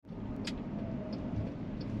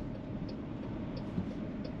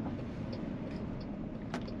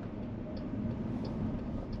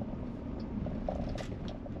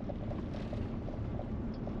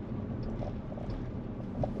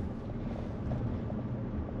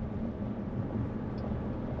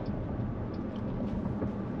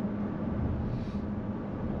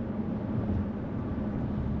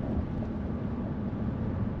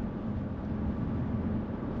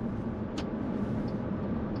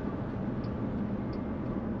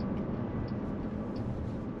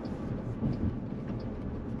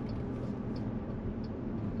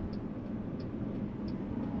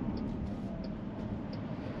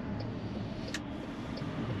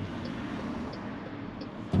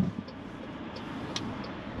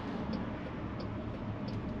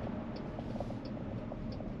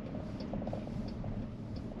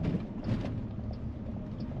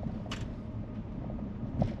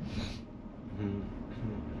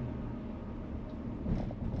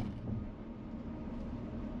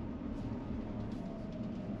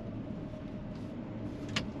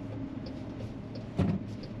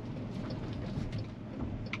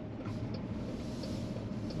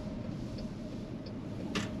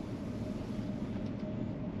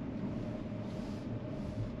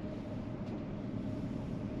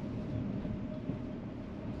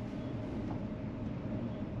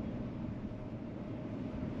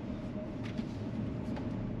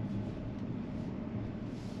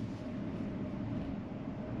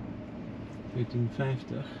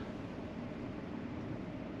1450.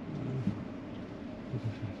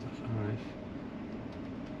 1450, arrive.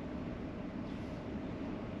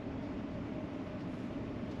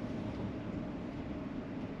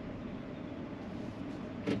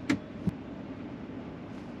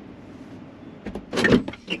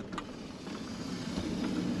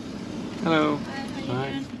 Hello. Hi, how you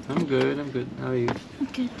Hi. doing? I'm good. I'm good. How are you?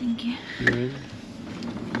 Good, thank you. Good.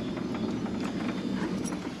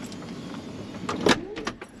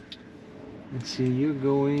 Let's see. You're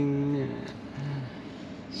going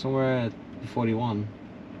somewhere at 41.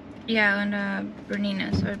 Yeah, on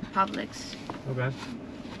Bernina's or Publix. Okay.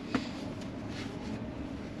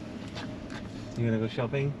 You gonna go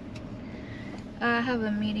shopping? I have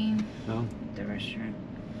a meeting No. at the restaurant.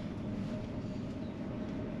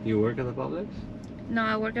 You work at the Publix? No,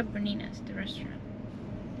 I work at Bernina's, the restaurant.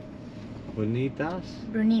 Bonitas?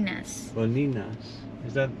 Bernina's. Boninas.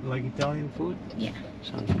 Is that like Italian food? Yeah.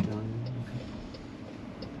 Sounds Italian.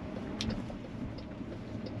 Okay.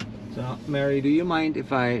 So, Mary, do you mind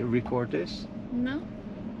if I record this No,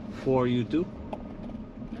 for YouTube?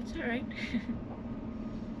 that's alright.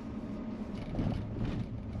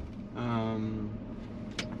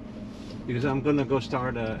 Because I'm gonna go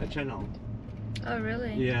start a channel. Oh,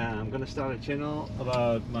 really? Yeah, I'm gonna start a channel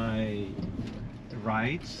about my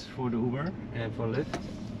rides for the Uber and for Lyft.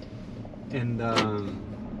 And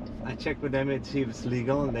I checked with them to see if it's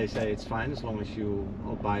legal, and they say it's fine as long as you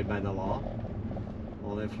abide by the law.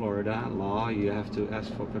 Well, in Florida law, you have to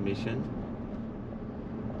ask for permission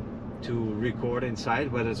to record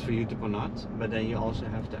inside, whether it's for YouTube or not. But then you also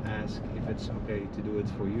have to ask if it's okay to do it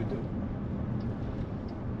for YouTube.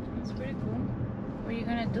 That's pretty cool. What are you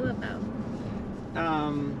gonna do about?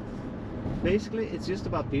 Basically, it's just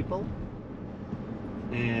about people.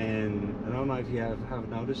 And I don't know if you have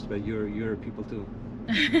noticed, but you're people too.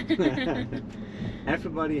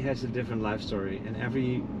 Everybody has a different life story, and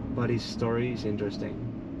everybody's story is interesting,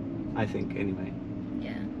 I think, anyway.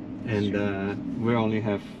 Yeah. And we only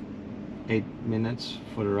have 8 minutes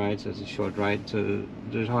for the ride, so it's a short ride, so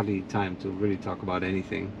there's hardly time to really talk about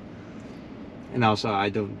anything. And also,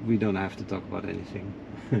 we don't have to talk about anything.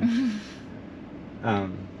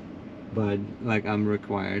 But like, I'm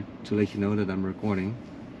required to let you know that I'm recording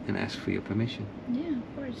and ask for your permission. Yeah,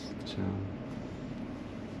 of course. So.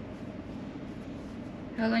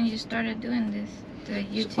 How long you started doing this? The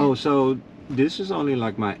YouTube? Oh, so this is only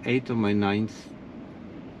like my 8th or my 9th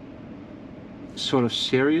sort of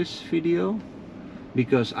serious video,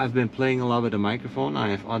 because I've been playing a lot with the microphone. I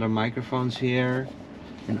have other microphones here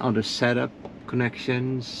and other setup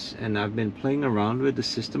connections, and I've been playing around with the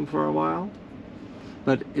system for a while.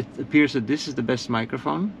 But it appears that this is the best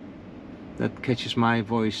microphone that catches my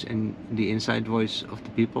voice and the inside voice of the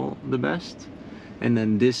people the best. And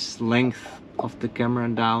then this length of the camera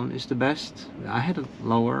down is the best. I had it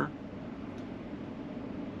lower,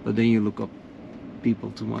 but then you look up people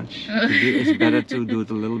too much. It's better to do it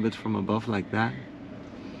a little bit from above like that.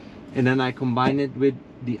 And then I combine it with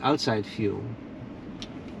the outside view.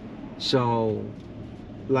 So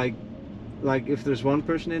like if there's one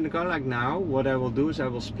person in the car, like now, what I will do is I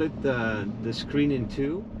will split the screen in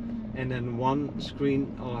two, and then one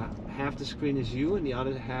screen, or half the screen is you and the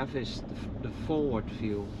other half is the forward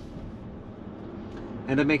view.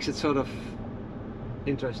 And that makes it sort of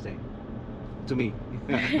interesting to me.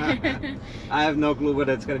 I have no clue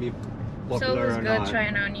whether it's going to be popular or not. So it was good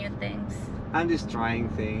trying out new things. I'm just trying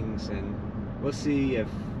things, and we'll see if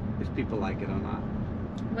people like it or not.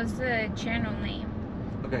 What's the channel name?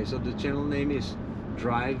 Okay, so the channel name is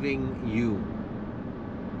Driving You.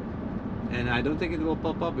 And I don't think it will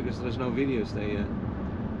pop up because there's no videos there yet.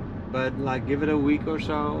 But like, give it a week or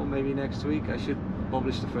so, maybe next week, I should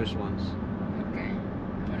publish the first ones. Okay.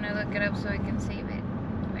 I'm gonna look it up so I can save it.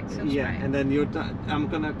 Like subscribe. Yeah, and then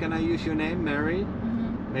can I use your name, Mary?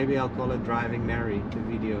 Mm-hmm. Maybe I'll call it Driving Mary, the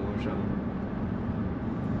video or so.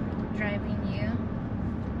 Driving You?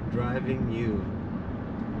 Driving You.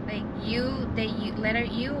 Like you, the letter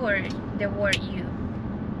U or the word you?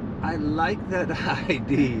 I like that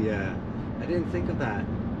idea. I didn't think of that.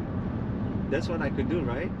 That's what I could do,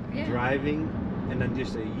 right? Yeah. Driving and then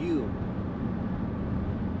just a U.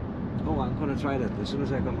 Oh, I'm gonna try that as soon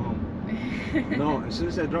as I come home. No, as soon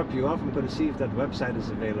as I drop you off, I'm gonna see if that website is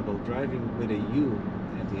available. Driving with a U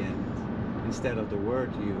at the end instead of the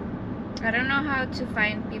word U. I don't know how to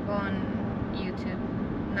find people on YouTube.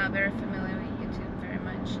 Not very familiar with YouTube very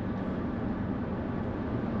much.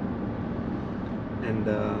 And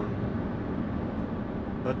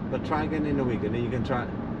but try again in a week, and then you can try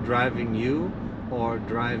Driving You or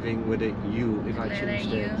Driving with a U if I Letter choose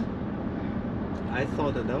U. it. I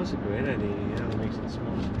thought that was a great idea. It makes it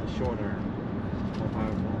smaller, shorter, more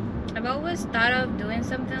powerful. I've always thought of doing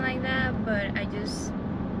something like that, but I just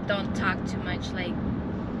don't talk too much. Like,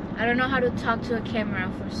 I don't know how to talk to a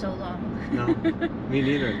camera for so long. No, me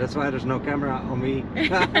neither. That's why there's no camera on me.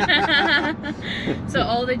 So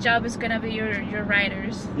all the job is gonna be your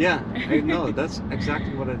writers. Yeah, I know. That's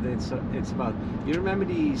exactly what it's about. You remember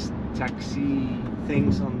these taxi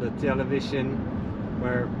things on the television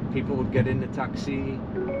where people would get in the taxi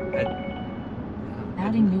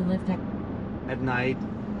Adding new lift at night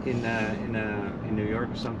in New York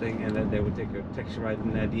or something, and then they would take a taxi ride,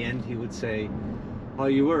 and at the end he would say, "Oh,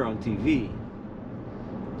 you were on TV."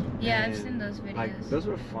 Yeah, And, I've seen those videos. Like, those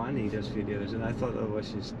were funny, those videos, and I thought that was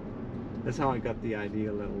just, that's how I got the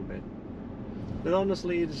idea a little bit. But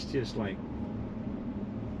honestly, it's just like,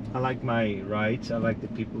 I like my rides, I like the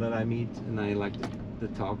people that I meet, and I like the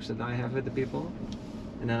talks that I have with the people.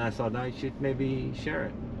 And then I thought I should maybe share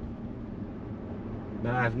it.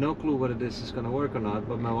 But I have no clue whether this is going to work or not,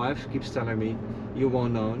 but my wife keeps telling me, you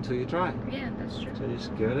won't know until you try. Yeah, that's true. So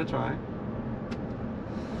just give it a try.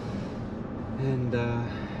 And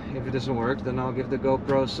if it doesn't work, then I'll give the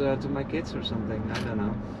GoPros to my kids or something. I don't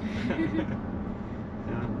know.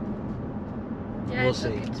 Yeah. Yeah, We'll it's see.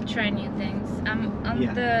 okay to try new things. I'm on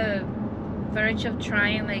Yeah. the verge of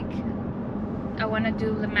trying, like, I want to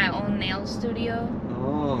do my own nail studio.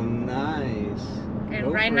 Oh, nice. And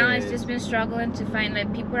Go right for now, it. it's just been struggling to find,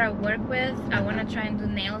 like, people I work with. I want to try and do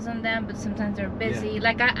nails on them, but sometimes they're busy.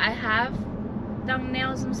 Like, I have done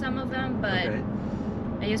nails on some of them, but Okay.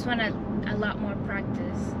 I just want a lot more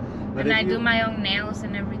practice. But And if I do you- my own nails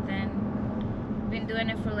and everything. Been doing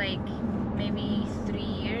it for like maybe 3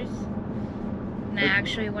 years. And I But-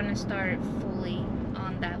 actually want to start fully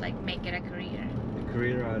on that, like make it a career. a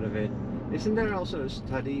career out of it. Isn't there also a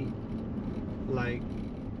study like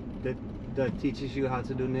that teaches you how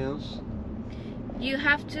to do nails? You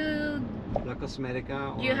have to La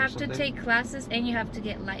Cosmetica or you have something? to take classes and you have to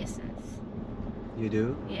get license. You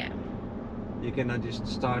do? Yeah. You cannot just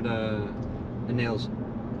start a nails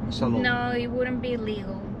salon. No, it wouldn't be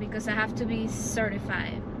legal because I have to be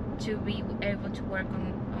certified to be able to work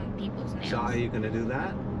on people's nails. So are you gonna do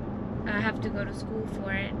that? I have to go to school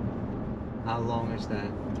for it. How long is that?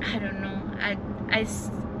 I don't know.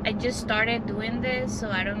 I just started doing this, so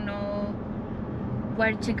I don't know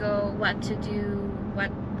where to go, what to do,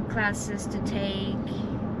 what classes to take.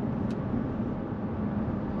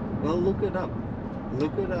 Well, look it up.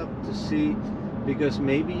 Look it up to see, because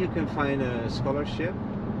maybe you can find a scholarship.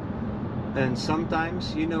 And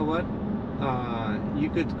sometimes, you know what? You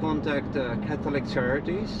could contact Catholic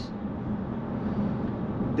charities.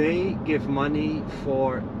 They give money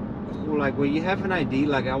for, like, when you have an idea,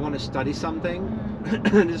 like I want to study something.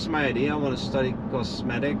 This is my idea. I want to study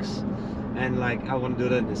cosmetics, and like I want to do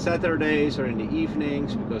that on Saturdays or in the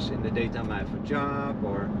evenings because in the daytime I have a job,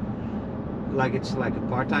 or like it's like a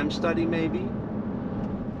part-time study maybe.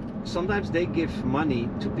 Sometimes they give money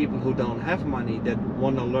to people who don't have money that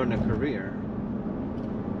want to learn a career.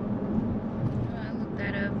 I'll look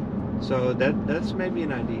that up. So that's maybe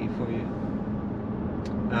an idea for you.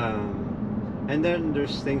 And then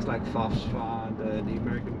there's things like FAFSA. The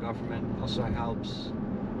American government also helps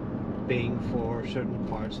paying for certain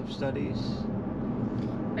parts of studies.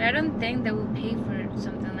 But I don't think they will pay for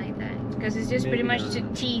something like that because it's just pretty Maybe much to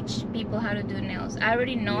not. teach people how to do nails. I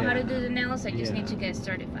already know how to Yeah. do the nails. I just need Yeah. to get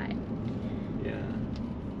certified. Yeah.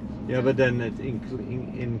 Yeah, but then it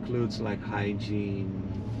includes like hygiene.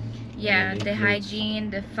 Yeah, And the includes- hygiene,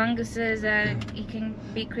 the funguses that you can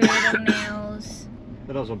be created on nails,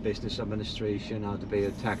 But also business administration, how to pay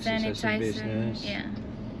your taxes as a sanitizing. business, Yeah.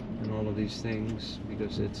 and all of these things.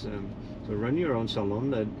 Because it's to run your own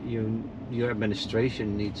salon, that your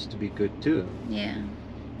administration needs to be good too. Yeah.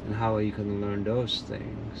 And how are you going to learn those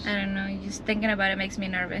things? I don't know. Just thinking about it makes me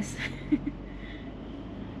nervous.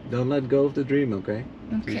 Don't let go of the dream, okay?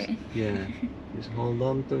 Okay. Yeah. Just hold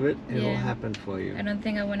on to it. It will Yeah. happen for you. I don't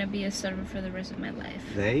think I want to be a server for the rest of my life.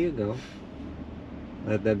 There you go.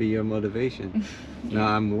 Let that be your motivation. Now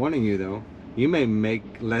I'm warning you though, you may make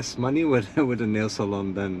less money with with a nail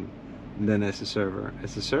salon than as a server.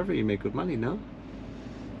 As a server you make good money, no?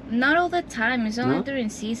 Not all the time. It's only No? during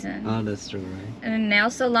season. Oh, that's true, right? In a nail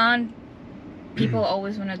salon, people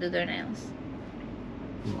always want to do their nails.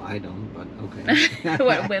 Well, I don't, but okay.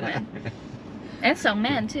 What, women? And some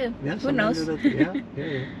men too. Yeah, Who some men knows? do that too. Yeah,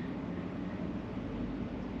 yeah.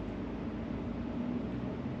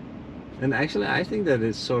 And actually, I think that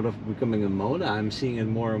it's sort of becoming a mode. I'm seeing it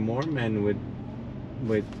more and more men with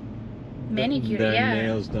Manicure, their yeah.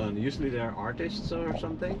 nails done. Usually they're artists or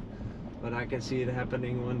something, But I can see it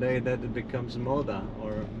happening one day that it becomes moda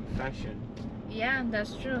or fashion. Yeah,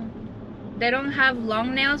 that's true. They don't have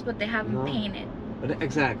long nails, but they have them No. painted. But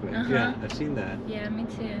exactly. Uh-huh. Yeah, I've seen that. Yeah, me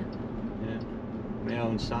too. Yeah. My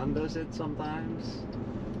own son does it sometimes.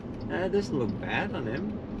 It doesn't look bad on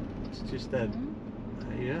him. It's just that,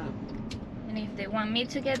 Mhm. yeah. And if they want me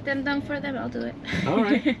to get them done for them, I'll do it. All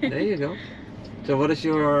right, there you go. So what is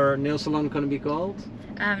your nail salon going to be called?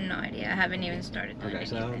 I have no idea. I haven't even started doing Okay,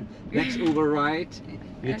 so anything. next Uber ride,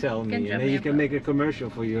 you I tell can me, drop and then me you a can book. make a commercial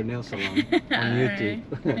for your nail salon on YouTube.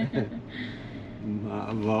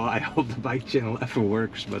 Well, I hope the bike channel ever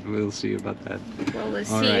works, but we'll see about that. Well, we'll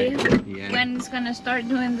All see right. Yeah. when it's gonna start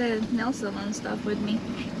doing the nail salon stuff with me.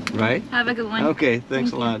 Right? Have a good one. Okay,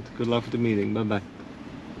 thanks Thank a you. lot. Good luck with the meeting. Bye bye.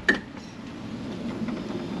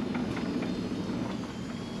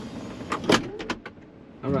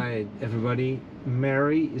 All right, everybody.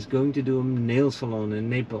 Mary is going to do a nail salon in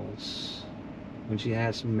Naples. When she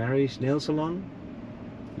has Mary's nail salon,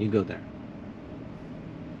 you go there.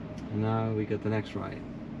 And now we got the next ride.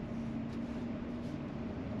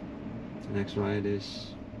 The next ride is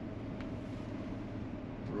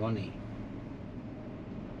Ronnie.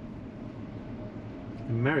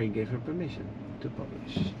 And Mary gave her permission to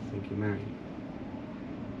publish. Thank you, Mary.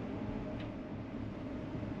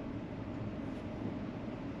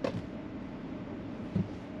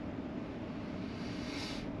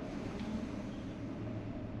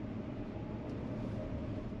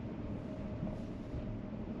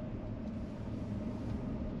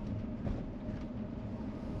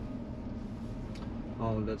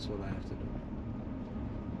 Oh, that's what I have to do.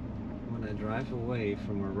 When I drive away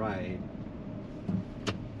from a ride,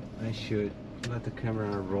 I should let the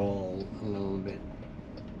camera roll a little bit.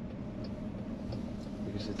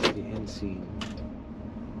 Because it's the end scene.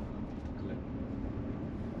 Clip.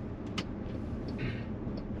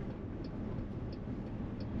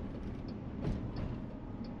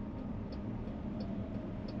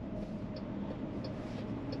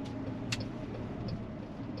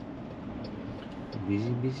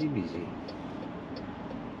 Busy, busy, busy.